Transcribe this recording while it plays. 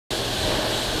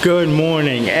Good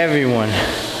morning, everyone.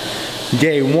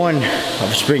 Day 1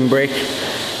 of spring break,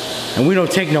 and we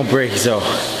don't take no breaks though.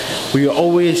 We are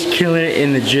always killing it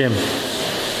in the gym.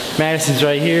 Madison's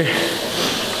right here,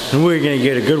 and we're gonna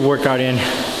get a good workout in.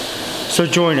 So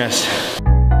join us.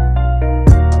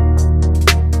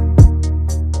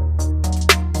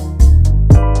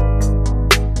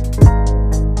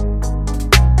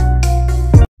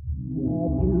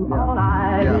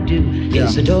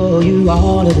 Is adore you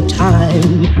all of the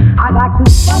time. I like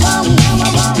to.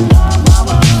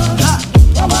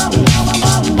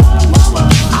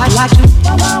 I like to.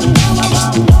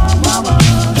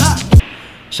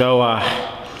 So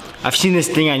I've seen this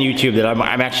thing on YouTube that I'm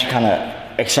actually kind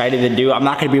of excited to do. I'm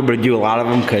not gonna be able to do a lot of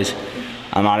them because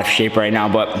I'm out of shape right now.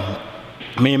 But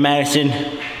me and Madison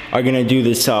are gonna do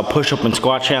this push-up and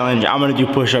squat challenge. I'm gonna do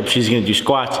push-ups. She's gonna do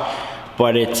squats.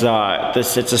 But it's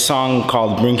a song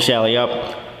called Bring Sally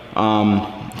Up.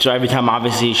 So every time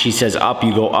obviously she says up,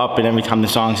 you go up, and every time the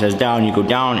song says down, you go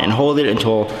down and hold it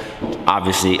until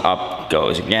obviously up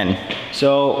goes again.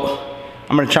 So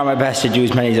I'm gonna try my best to do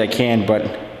as many as I can,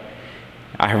 but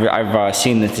I've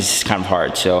seen that this is kind of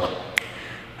hard, so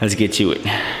let's get to it.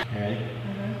 Ready?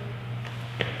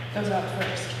 Goes up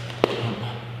first.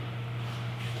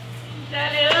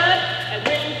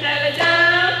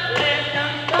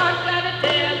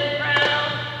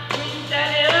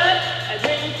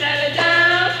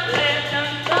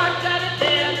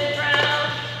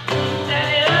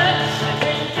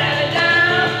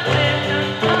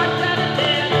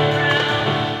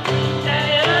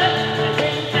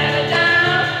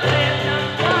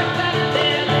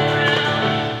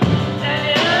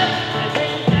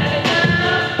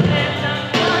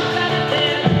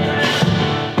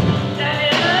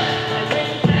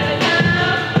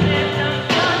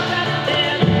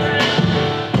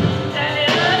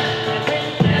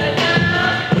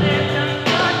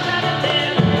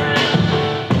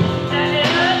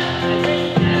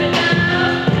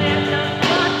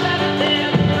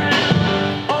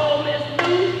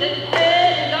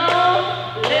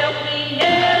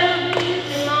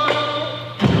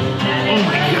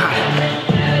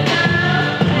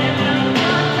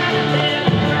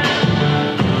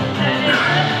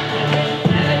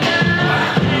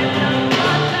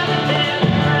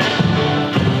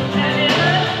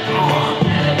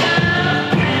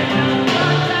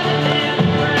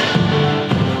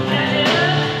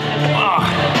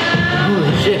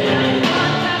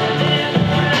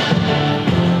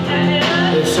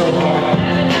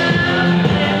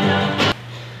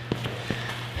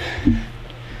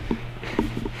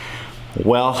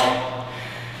 Well,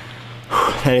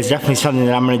 that is definitely something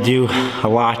that I'm gonna do a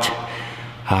lot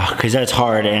because that's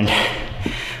hard, and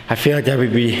I feel like that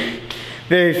would be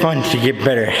very fun to get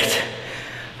better at.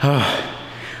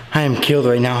 I am killed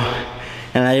right now,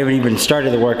 and I haven't even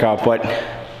started the workout, but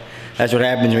that's what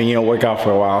happens when you don't work out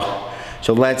for a while.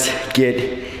 So let's get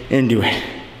into it.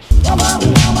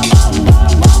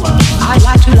 I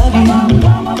like to love you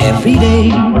every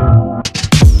day.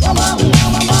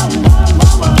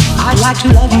 I like to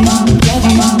love you, love you.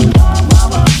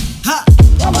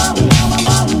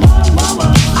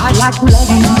 I like to love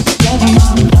you, love you.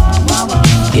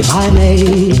 If I may,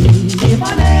 if I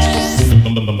may.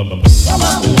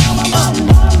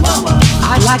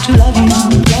 I like to love you,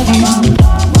 love you.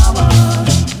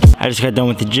 I just got done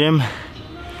with the gym.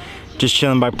 Just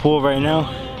chilling by pool right now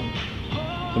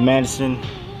with Madison.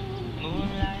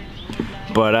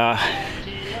 But I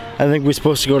think we're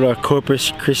supposed to go to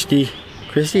Corpus Christi.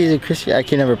 Is it Christy? I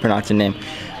can never pronounce the name.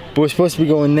 But we're supposed to be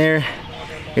going there.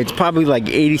 It's probably like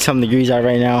 80-some degrees out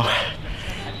right now.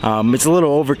 It's a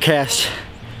little overcast,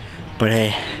 but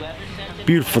hey,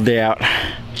 beautiful day out.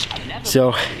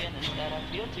 So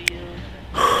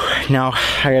now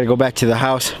I gotta go back to the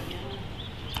house.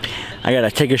 I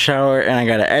gotta take a shower and I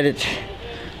gotta edit.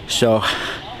 So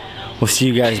we'll see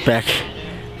you guys back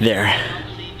there.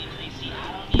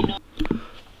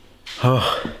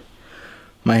 Oh.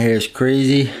 My hair is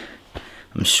crazy,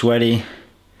 I'm sweaty,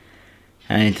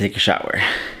 I need to take a shower.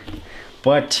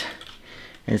 But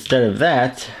instead of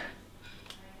that,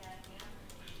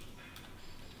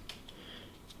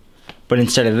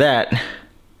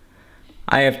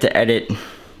 I have to edit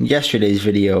yesterday's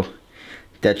video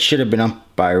that should have been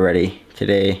up by already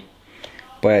today.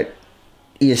 But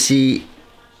you see,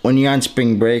 when you're on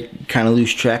spring break, you kind of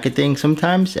lose track of things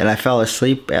sometimes, and I fell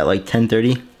asleep at like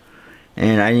 10:30.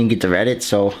 And I didn't get to edit,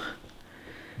 so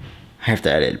I have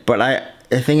to edit. But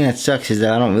the thing that sucks is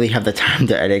that I don't really have the time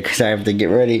to edit because I have to get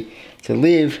ready to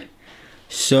leave.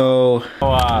 So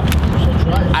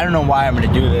I don't know why I'm gonna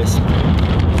do this,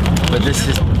 but this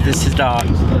is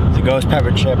the ghost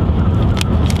pepper chip.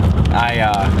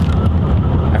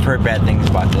 I've heard bad things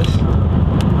about this.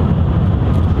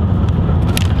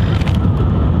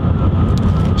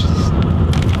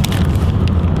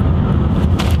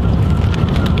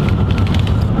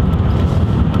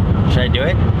 Should I do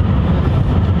it?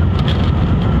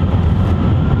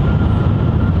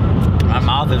 My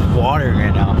mouth is watering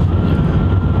right now.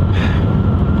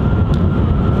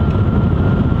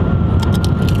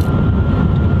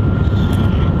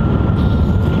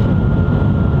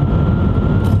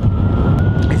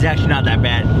 It's actually not that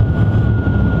bad.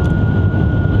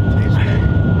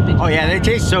 Oh yeah, they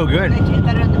taste so good. They taste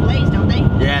better than the Blaze, don't they?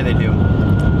 Yeah, they do.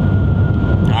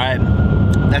 Alright,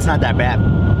 that's not that bad.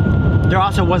 There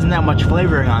also wasn't that much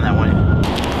flavoring on that one.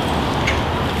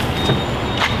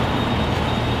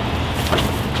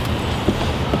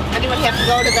 Anyone have to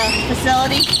go to the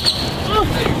facility?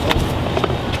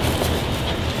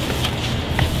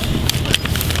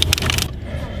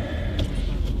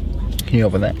 Can you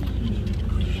open that?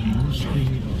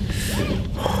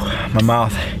 My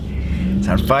mouth is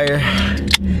on fire.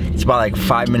 It's about like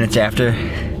 5 minutes after.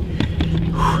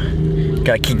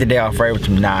 Gotta kick the day off right with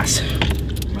some NOS.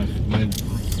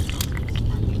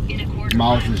 My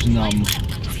mouth is numb.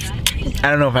 I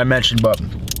don't know if I mentioned, but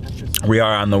we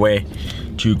are on the way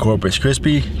to Corpus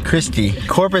Christi.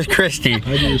 Corpus Christi. I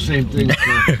do the same thing.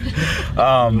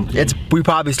 We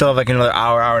probably still have like another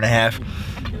hour and a half.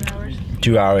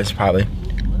 2 hours probably.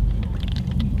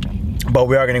 But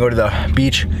we are gonna go to the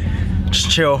beach, just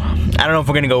chill. I don't know if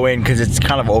we're gonna go in because it's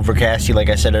kind of overcasty, like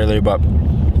I said earlier, but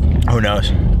who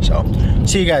knows? So,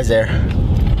 see you guys there.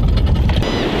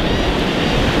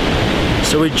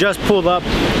 So we just pulled up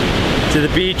to the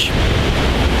beach,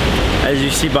 as you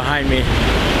see behind me.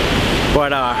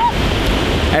 But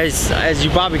as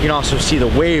you probably can also see, the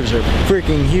waves are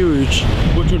freaking huge,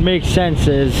 which would make sense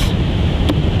as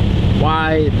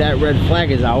why that red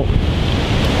flag is out.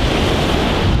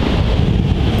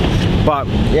 But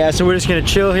yeah, so we're just gonna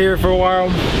chill here for a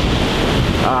while.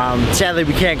 Sadly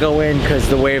we can't go in because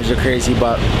the waves are crazy,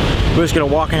 but we're just gonna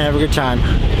walk and have a good time.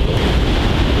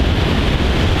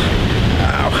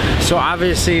 So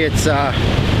obviously it's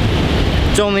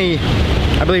only,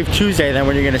 I believe, Tuesday then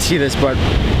when you're gonna see this, but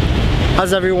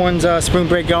how's everyone's spring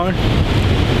break going?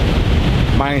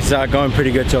 Mine's going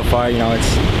pretty good so far. You know,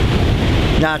 it's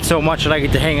not so much that I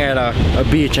get to hang at a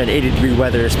beach at 80-degree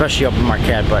weather, especially up in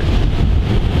Marquette, but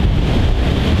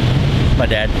my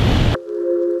dad.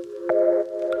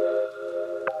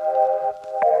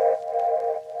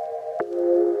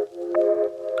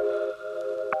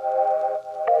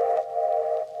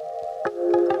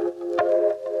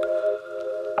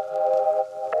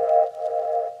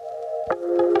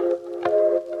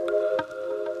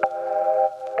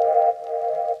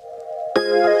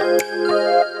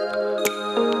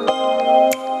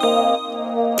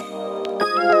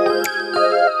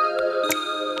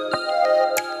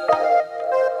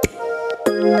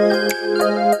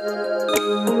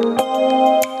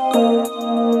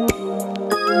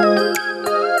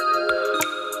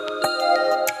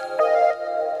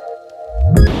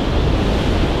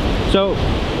 So,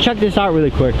 check this out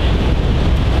really quick.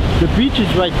 The beach is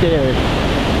right there,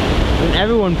 and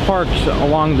everyone parks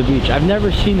along the beach. I've never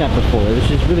seen that before.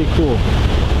 This is really cool.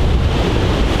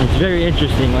 It's very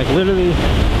interesting. Like literally,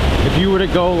 if you were to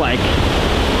go like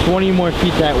 20 more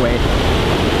feet that way,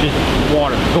 just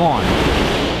water, gone.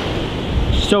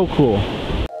 So cool.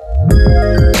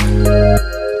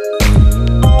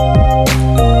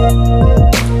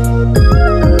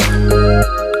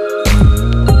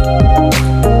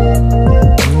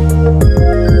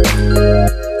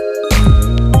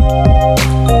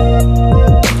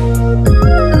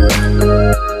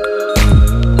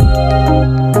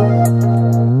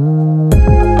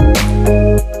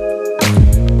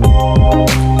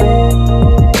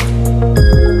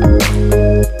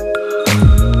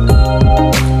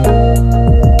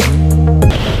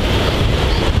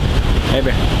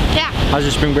 How's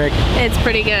your spring break? It's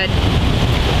pretty good.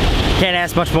 Can't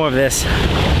ask much more of this.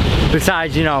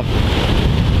 Besides, you know,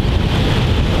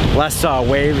 less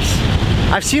waves.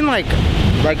 I've seen like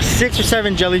 6 or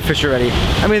 7 jellyfish already.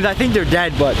 I mean, I think they're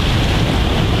dead, but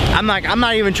I'm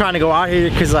not even trying to go out here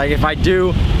because like if I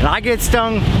do and I get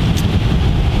stung,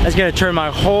 that's gonna turn my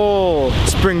whole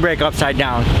spring break upside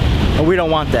down, and we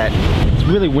don't want that. It's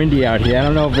really windy out here. I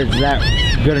don't know if it's that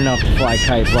good enough to fly a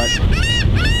kite, but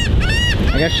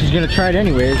I guess she's gonna try it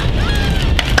anyways.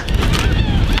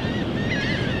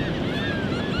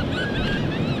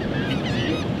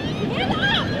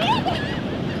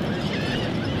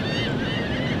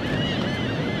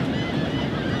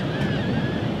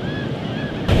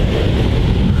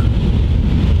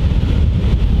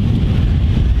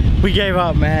 We gave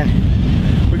up, man.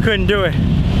 We couldn't do it.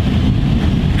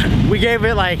 We gave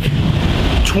it like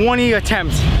 20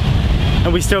 attempts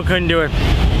and we still couldn't do it.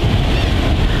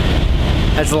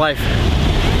 That's life.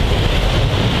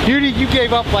 You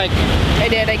gave up like... I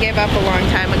did, I gave up a long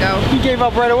time ago. You gave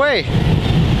up right away.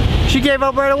 She gave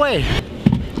up right away.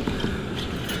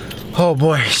 Oh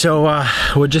boy, so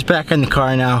we're just back in the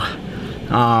car now.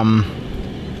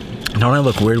 Don't I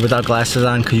look weird without glasses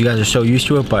on because you guys are so used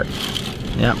to it, but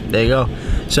yeah, there you go.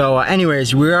 So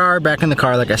anyways, we are back in the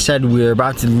car. Like I said, we're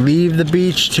about to leave the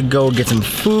beach to go get some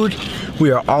food.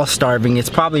 We are all starving. It's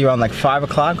probably around like 5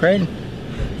 o'clock, right?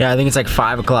 Yeah, I think it's like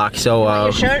 5 o'clock. So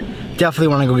Your shirt? definitely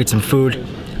want to go get some food.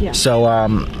 Yeah. So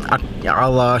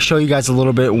I'll show you guys a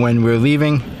little bit when we're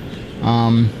leaving.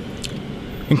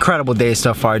 Incredible day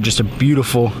so far. Just a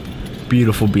beautiful,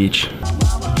 beautiful beach.